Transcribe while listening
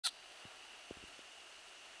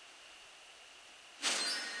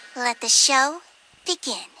Let the show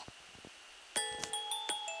begin.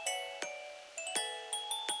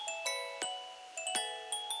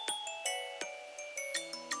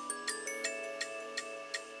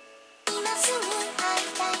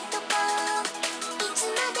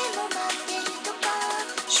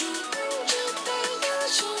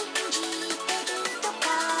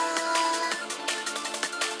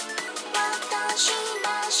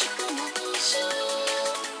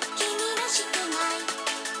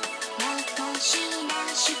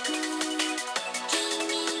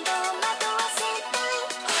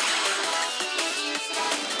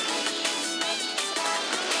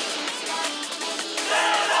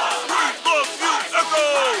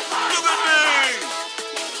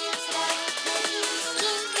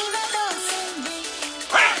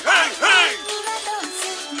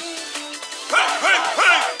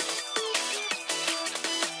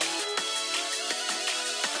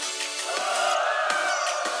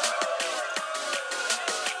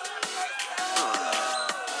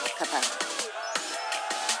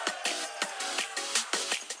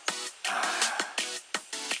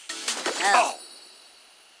 Oh.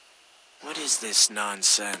 What is this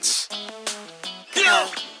nonsense? You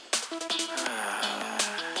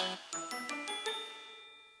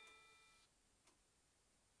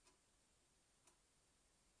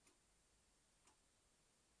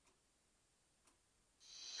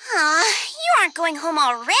aren't going home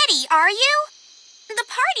already, are you? The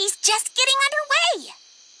party's just getting underway.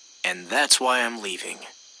 And that's why I'm leaving.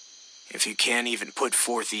 If you can't even put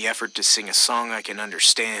forth the effort to sing a song I can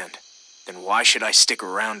understand, then why should I stick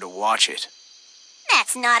around to watch it?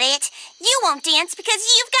 That's not it. You won't dance because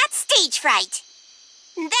you've got stage fright.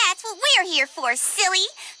 That's what we're here for, silly.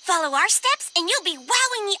 Follow our steps and you'll be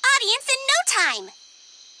wowing the audience in no time.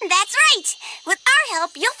 That's right. With our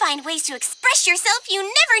help, you'll find ways to express yourself you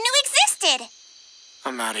never knew existed.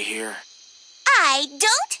 I'm out of here. I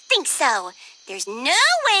don't think so. There's no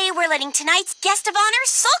way we're letting tonight's guest of honor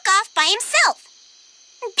sulk off by himself.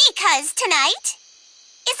 Because tonight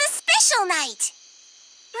is a special night.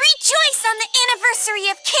 Rejoice on the anniversary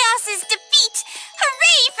of Chaos's defeat.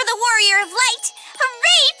 Hooray for the Warrior of Light.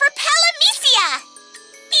 Hooray for Palamecia.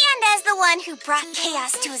 And as the one who brought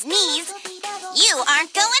Chaos to his knees, you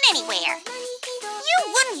aren't going anywhere. You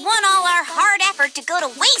wouldn't want all our hard effort to go to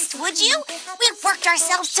waste, would you? We've worked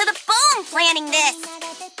ourselves to the bone planning this.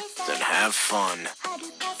 Then have fun.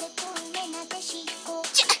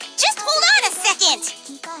 Just hold on a second.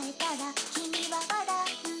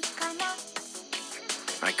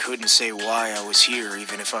 I couldn't say why I was here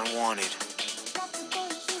even if I wanted.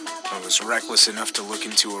 I was reckless enough to look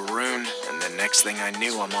into a rune, and the next thing I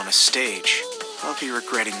knew, I'm on a stage. I'll be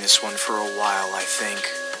regretting this one for a while, I think.